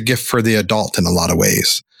 and it's a gift for the adult in a lot of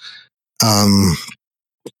ways.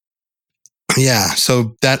 Yeah.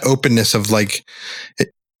 So that openness of like,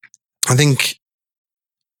 I think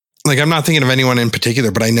like, I'm not thinking of anyone in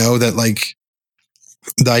particular, but I know that like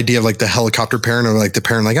the idea of like the helicopter parent or like the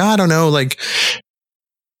parent, like, I don't know, like,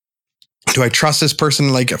 do I trust this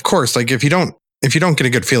person? Like, of course, like if you don't get a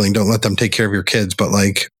good feeling, don't let them take care of your kids. But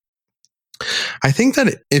like, I think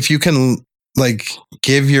that if you can like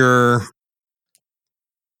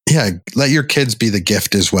let your kids be the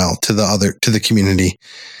gift as well to the community.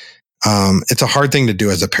 It's a hard thing to do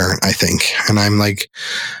as a parent, I think. And I'm like,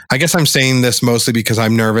 I guess I'm saying this mostly because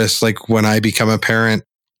I'm nervous. Like when I become a parent,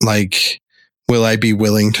 like, will I be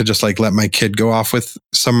willing to just like let my kid go off with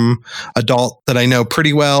some adult that I know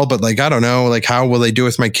pretty well, but like, I don't know, like how will they do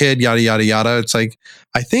with my kid? Yada, yada, yada. It's like,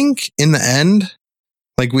 I think in the end,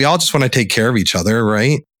 like we all just want to take care of each other.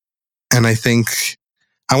 Right. And I think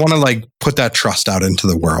I want to like put that trust out into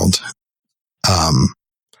the world,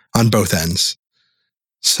 on both ends.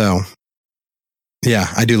 So yeah,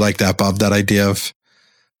 I do like that, Bob, that idea of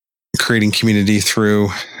creating community through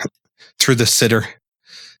the sitter.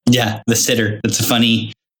 Yeah, the sitter. That's a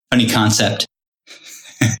funny concept.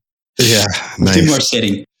 Yeah, nice. Do more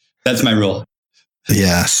sitting. That's my rule.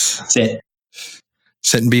 Yes. Sit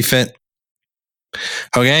and be fit.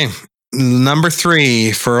 Okay, number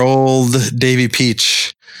 3 for old Davy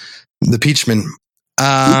Peach, the Peachman.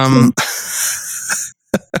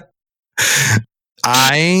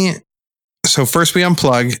 So first we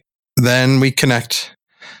unplug, then we connect.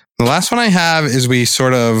 The last one I have is we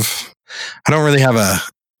sort of, I don't really have a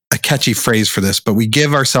catchy phrase for this, but we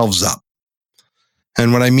give ourselves up.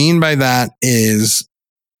 And what I mean by that is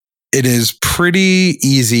it is pretty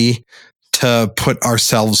easy to put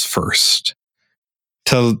ourselves first,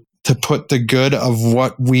 to put the good of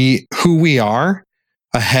who we are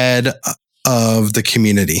ahead of the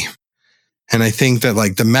community. And I think that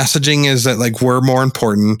like the messaging is that like we're more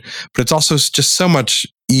important, but it's also just so much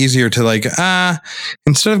easier to like,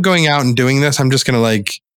 instead of going out and doing this, I'm just going to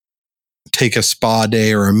like take a spa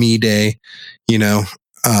day or a me day, you know?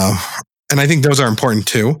 And I think those are important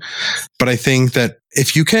too. But I think that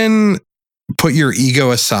if you can put your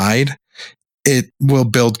ego aside, it will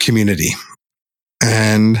build community.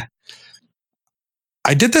 And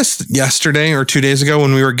I did this yesterday or 2 days ago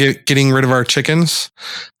when we were getting rid of our chickens.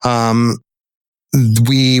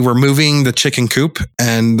 We were moving the chicken coop,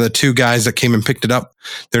 and the 2 guys that came and picked it up,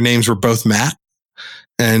 their names were both Matt,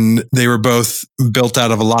 and they were both built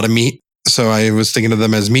out of a lot of meat. So I was thinking of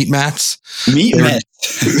them as meat mats. Meat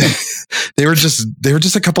mats. They were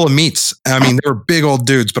just a couple of meats. I mean, they were big old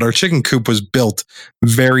dudes, but our chicken coop was built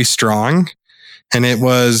very strong, and it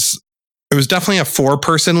was definitely a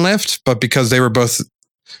 4-person lift, but because they were both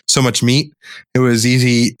so much meat, it was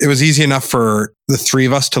easy enough for the 3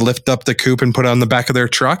 of us to lift up the coop and put it on the back of their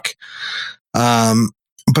truck.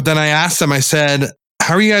 But then I asked them, I said,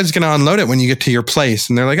 how are you guys going to unload it when you get to your place?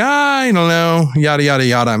 And they're like, I don't know, yada, yada,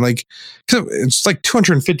 yada. I'm like, it's like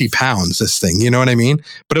 250 pounds, this thing, you know what I mean?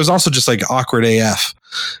 But it was also just like awkward AF.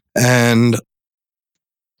 And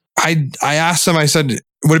I asked them, I said,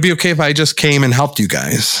 would it be okay if I just came and helped you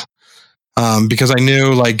guys? Because I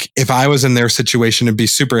knew like if I was in their situation, it'd be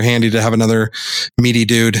super handy to have another meaty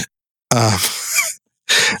dude,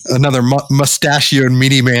 another mustachioed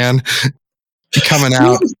meaty man coming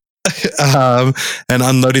out and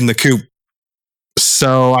unloading the coop.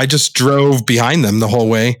 So I just drove behind them the whole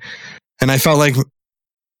way. And I felt like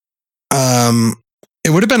it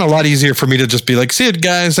would have been a lot easier for me to just be like, see it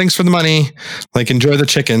guys, thanks for the money, like enjoy the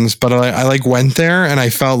chickens. But I like went there and I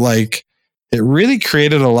felt like it really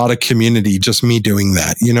created a lot of community, just me doing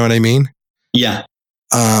that. You know what I mean? Yeah.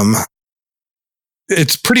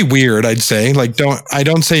 It's pretty weird, I'd say. Like,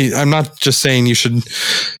 I'm not just saying you should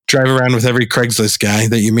drive around with every Craigslist guy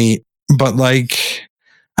that you meet, but like,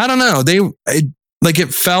 I don't know.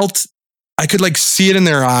 It felt, I could like see it in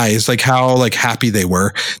their eyes, like how like happy they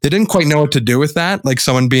were. They didn't quite know what to do with that. Like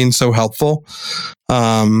someone being so helpful.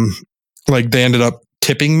 Like they ended up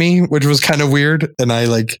tipping me, which was kind of weird. And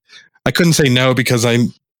I couldn't say no because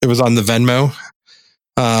it was on the Venmo.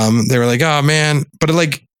 They were like, oh man, but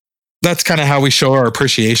like, that's kind of how we show our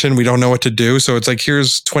appreciation. We don't know what to do. So it's like,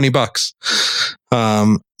 here's $20.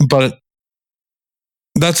 But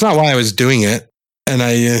that's not why I was doing it. And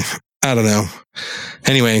I don't know.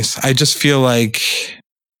 Anyways, I just feel like,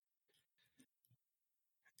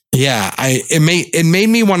 yeah, it made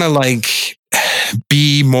me want to like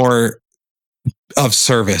be more of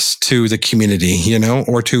service to the community, you know,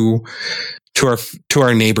 or to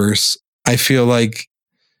our neighbors. I feel like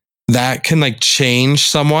that can like change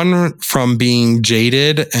someone from being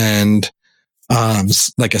jaded and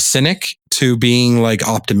like a cynic to being like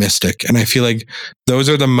optimistic. And I feel like those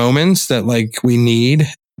are the moments that like we need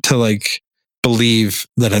to like believe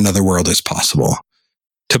that another world is possible,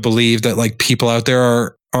 to believe that like people out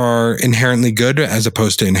there are inherently good as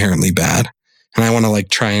opposed to inherently bad. And I want to like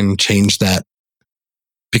try and change that,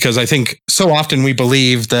 because I think so often we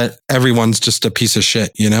believe that everyone's just a piece of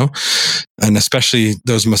shit, you know, and especially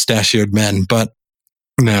those mustachioed men. But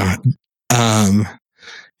no,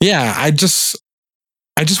 yeah, I just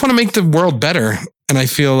want to make the world better. And I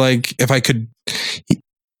feel like if I could,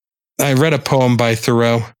 I read a poem by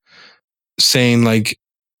Thoreau saying like,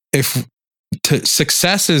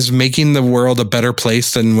 success is making the world a better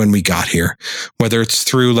place than when we got here, whether it's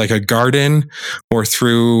through like a garden or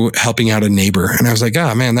through helping out a neighbor. And I was like,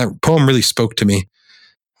 oh man, that poem really spoke to me.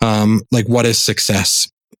 Like, what is success?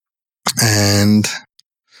 And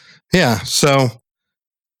yeah, so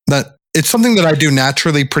that it's something that I do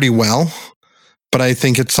naturally pretty well, but I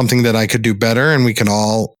think it's something that I could do better and we can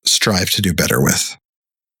all strive to do better with.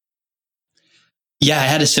 Yeah, I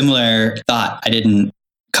had a similar thought. I didn't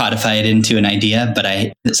codify it into an idea, but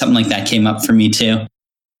something like that came up for me too.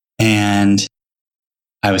 And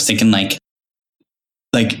I was thinking like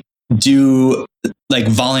do like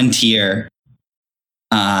volunteer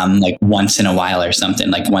like once in a while or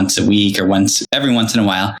something, like once a week or every once in a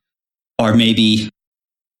while. Or maybe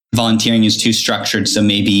volunteering is too structured. So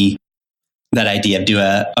maybe that idea of do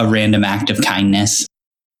a random act of kindness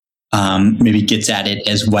maybe gets at it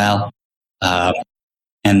as well.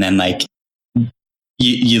 And then like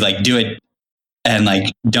you like do it and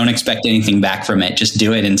like don't expect anything back from it. Just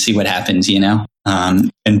do it and see what happens, you know,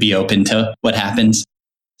 and be open to what happens.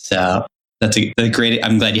 So that's a great,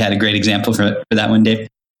 I'm glad you had a great example for that one, Dave.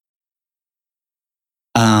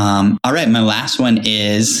 All right. My last one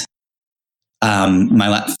is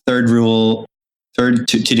my third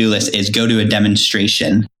to-do list is go to a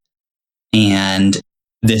demonstration. And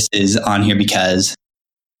this is on here because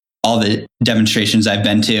all the demonstrations I've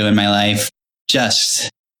been to in my life,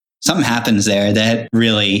 just something happens there that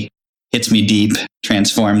really hits me deep,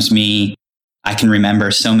 transforms me. I can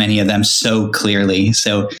remember so many of them so clearly.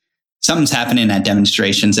 So something's happening at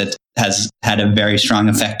demonstrations that has had a very strong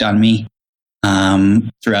effect on me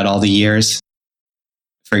throughout all the years.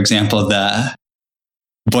 For example, the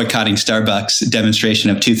boycotting Starbucks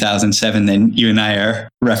demonstration of 2007 that you and I are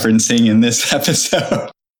referencing in this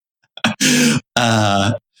episode.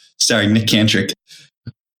 Starring Nick Cantrick.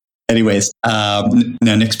 Anyways,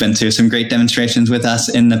 Nick's been to some great demonstrations with us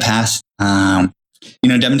in the past.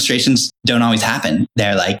 Demonstrations don't always happen.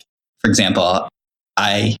 They're like, for example,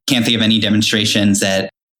 I can't think of any demonstrations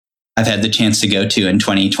that I've had the chance to go to in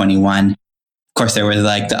 2021. Of course, there were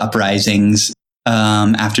like the uprisings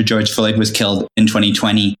after George Floyd was killed in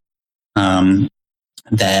 2020.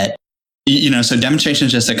 That, so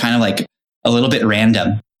demonstrations just are kind of like a little bit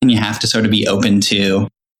random, and you have to sort of be open to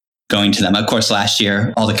going to them. Of course, last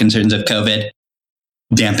year, all the concerns of COVID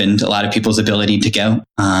dampened a lot of people's ability to go.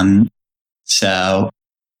 So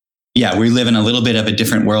yeah, we live in a little bit of a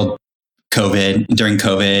different world during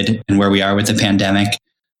COVID and where we are with the pandemic.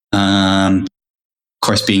 Of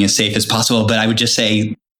course, being as safe as possible, but I would just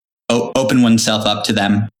say open oneself up to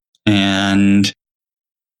them. And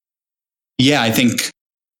yeah, I think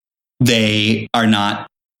they are not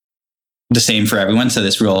the same for everyone. So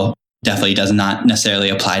this rule definitely does not necessarily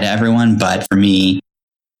apply to everyone. But for me,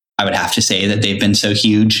 I would have to say that they've been so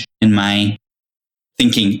huge in my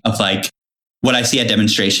thinking of like what I see at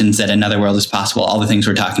demonstrations, that another world is possible. All the things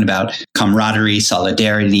we're talking about, camaraderie,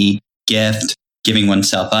 solidarity, gift, giving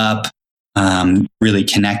oneself up, really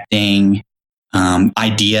connecting,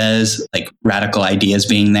 ideas, like radical ideas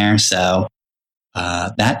being there. So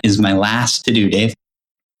that is my last to do, Dave.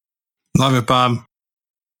 Love it, Bob.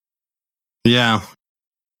 Yeah.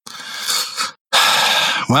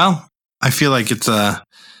 Well, I feel like it's a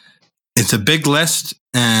big list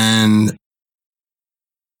and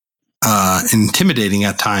intimidating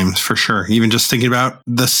at times, for sure. Even just thinking about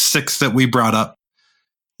the 6 that we brought up,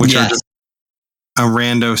 which are just a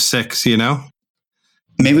rando 6,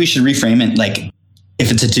 Maybe we should reframe it. Like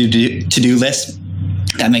if it's a to-do list,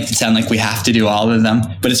 that makes it sound like we have to do all of them,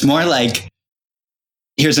 but it's more like,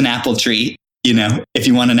 here's an apple tree, if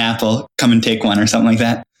you want an apple, come and take one or something like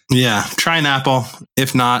that. Yeah. Try an apple.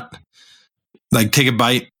 If not, like take a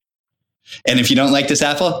bite. And if you don't like this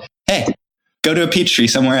apple, hey, go to a peach tree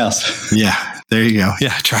somewhere else. Yeah. There you go.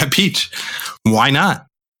 Yeah. Try peach. Why not?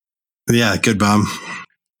 Yeah. Good, Bob.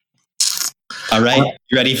 All right.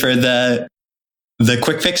 You ready for the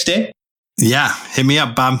quick fix, Dave? Yeah. Hit me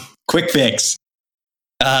up, Bob. Quick fix.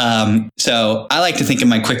 So I like to think of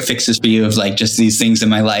my quick fixes for you of like just these things in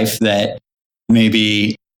my life that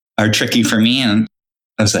maybe are tricky for me. And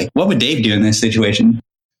I was like, what would Dave do in this situation?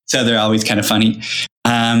 So they're always kind of funny.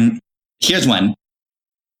 Here's one.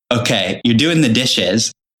 Okay. You're doing the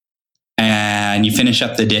dishes and you finish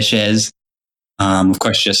up the dishes. Of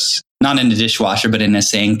course, just not in the dishwasher, but in a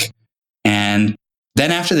sink. And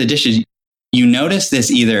then after the dishes, you notice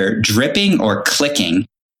this either dripping or clicking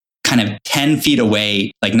kind of 10 feet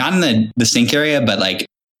away, like not in the sink area, but like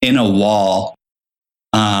in a wall,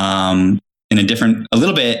 in a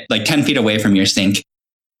little bit like 10 feet away from your sink.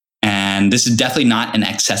 And And this is definitely not an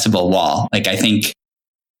accessible wall. Like, I think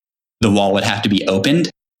the wall would have to be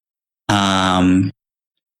opened.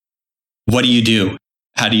 What do you do?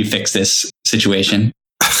 How do you fix this situation?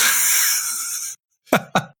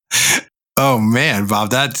 Oh man,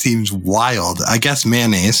 Bob, that seems wild. I guess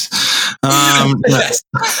mayonnaise. Yes.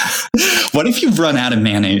 What if you've run out of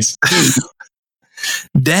mayonnaise?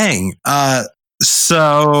 Dang.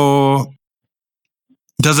 So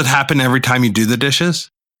does it happen every time you do the dishes?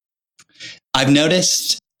 I've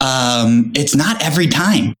noticed it's not every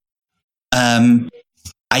time.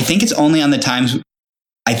 I think it's only on the times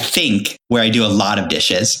where I do a lot of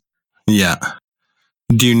dishes. Yeah.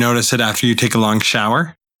 Do you notice it after you take a long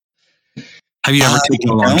shower? Have you ever taken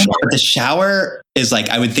a long shower? The shower is like,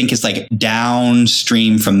 I would think it's like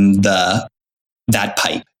downstream from that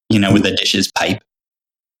pipe, with the dishes pipe.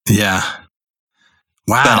 Yeah.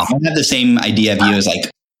 Wow. But I don't have the same idea of you as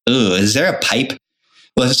like, ooh, is there a pipe?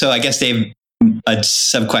 Well, so I guess Dave, a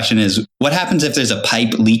sub question is, what happens if there's a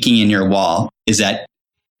pipe leaking in your wall? Is that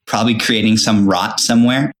probably creating some rot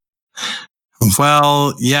somewhere?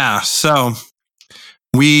 Well, yeah. So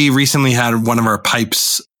we recently had one of our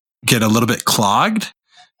pipes get a little bit clogged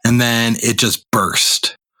and then it just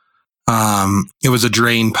burst. It was a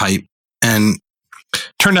drain pipe and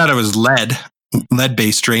turned out it was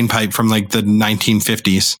lead-based drain pipe from like the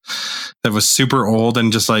 1950s that was super old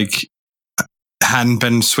and just like hadn't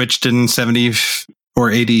been switched in 70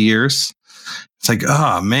 or 80 years. It's like,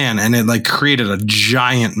 oh man. And it like created a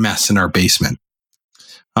giant mess in our basement.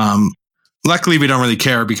 Luckily we don't really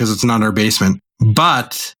care because it's not our basement,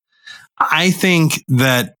 but I think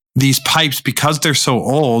that these pipes, because they're so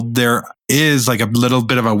old, there is like a little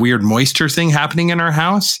bit of a weird moisture thing happening in our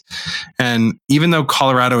house. And even though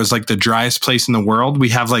Colorado is like the driest place in the world, we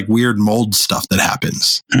have like weird mold stuff that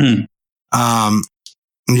happens.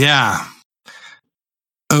 Yeah.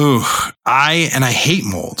 Oh, I hate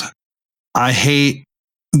mold. I hate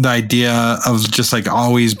the idea of just like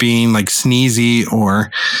always being like sneezy,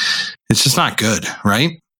 or it's just not good.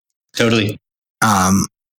 Right. Totally.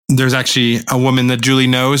 There's actually a woman that Julie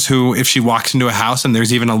knows who, if she walks into a house and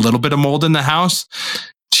there's even a little bit of mold in the house,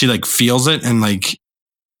 she like feels it. And like,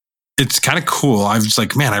 it's kind of cool. I was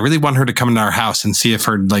like, man, I really want her to come into our house and see if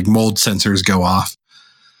her like mold sensors go off.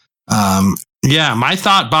 Yeah. My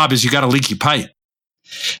thought, Bob, is you got a leaky pipe.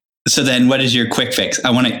 So then what is your quick fix?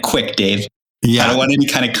 I want it quick, Dave. Yeah. I don't want any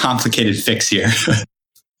kind of complicated fix here.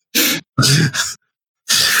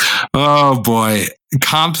 Oh boy.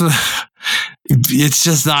 It's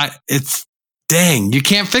just not, dang, you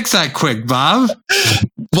can't fix that quick, Bob.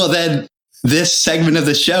 Well, then this segment of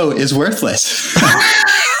the show is worthless.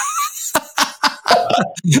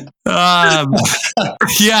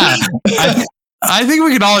 Yeah, I think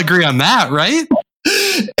we can all agree on that, right?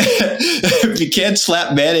 If you can't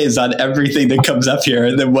slap mayonnaise on everything that comes up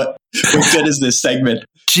here, then what good is this segment?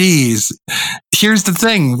 Jeez. Here's the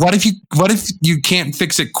thing. What if you can't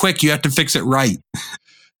fix it quick? You have to fix it right.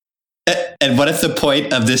 And what if the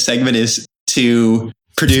point of this segment is to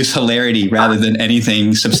produce hilarity rather than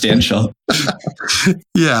anything substantial?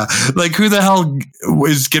 Yeah. Like, who the hell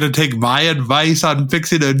is going to take my advice on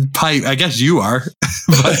fixing a pipe? I guess you are.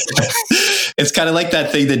 But it's kind of like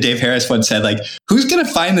that thing that Dave Harris once said, like, who's going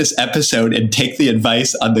to find this episode and take the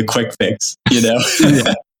advice on the quick fix, Yeah.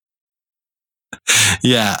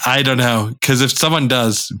 Yeah, I don't know. Because if someone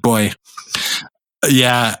does, boy,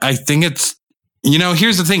 yeah, I think it's,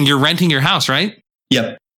 here's the thing. You're renting your house, right?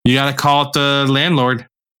 Yep. You got to call up the landlord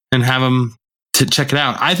and have them to check it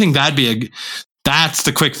out. I think that's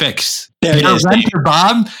the quick fix. There it is. Renter,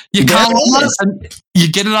 Bob. You There call it them is. and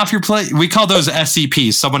you get it off your plate. We call those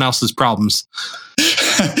SCPs, someone else's problems.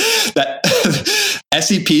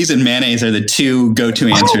 SCPs and mayonnaise are the two go-to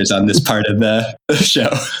answers on this part of the show.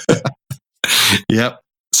 Yep.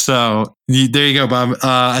 So there you go, Bob.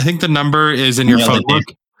 I think the number is in your phone book,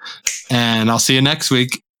 and I'll see you next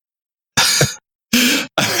week.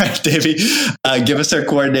 All right, Davey, give us our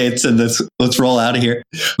coordinates and let's roll out of here.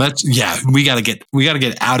 We gotta get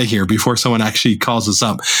out of here before someone actually calls us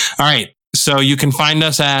up. All right. So you can find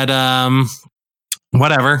us at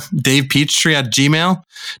Dave Peachtree at Gmail,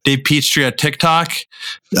 Dave Peachtree at TikTok,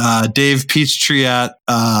 Dave Peachtree at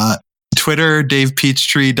Twitter,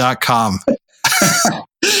 DavePeachtree.com.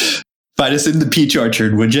 Find us in the peach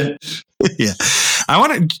orchard, would you? Yeah.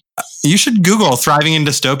 You should Google Thriving in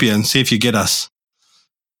Dystopia and see if you get us.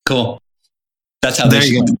 Cool. That's how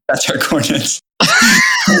that's our coordinates.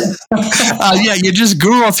 Yeah, you just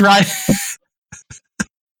Google Thrive.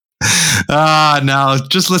 No,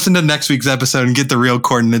 just listen to next week's episode and get the real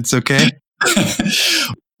coordinates, okay?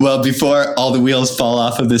 Well, before all the wheels fall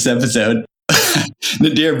off of this episode,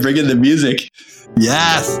 Nadir, bring in the music.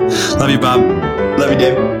 Yes. Love you, Bob. Love you,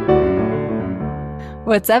 Dave.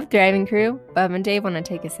 What's up, Thriving Crew? Bob and Dave want to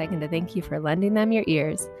take a second to thank you for lending them your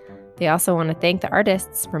ears. They also want to thank the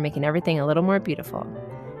artists for making everything a little more beautiful.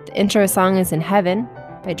 The intro song is In Heaven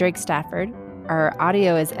by Drake Stafford. Our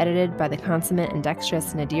audio is edited by the consummate and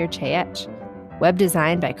dexterous Nadir Chayech. Web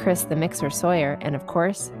design by Chris the Mixer Sawyer. And of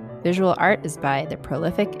course, visual art is by the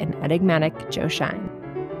prolific and enigmatic Joe Shine.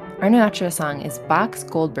 Our new outro song is Bach's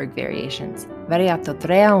Goldberg Variations, Variato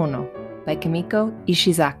 3-1 by Kimiko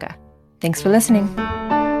Ishizaka. Thanks for listening.